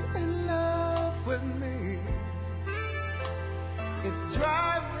in love with me. It's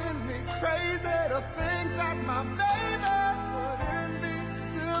driving me crazy to think that my baby wouldn't be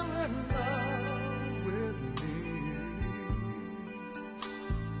still in love with me.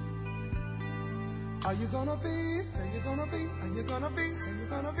 Are you gonna be? Say you're gonna be. Are you gonna be? Say you're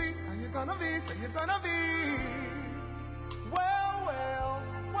gonna be. Are you gonna be? Say you're gonna be. Well, well,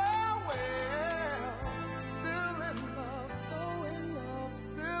 well, well. Still in love, so in love,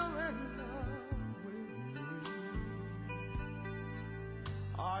 still in love with me.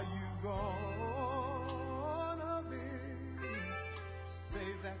 Are you gonna be? Say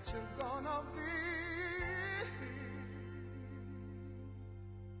that that you're gonna be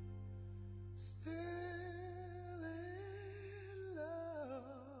still.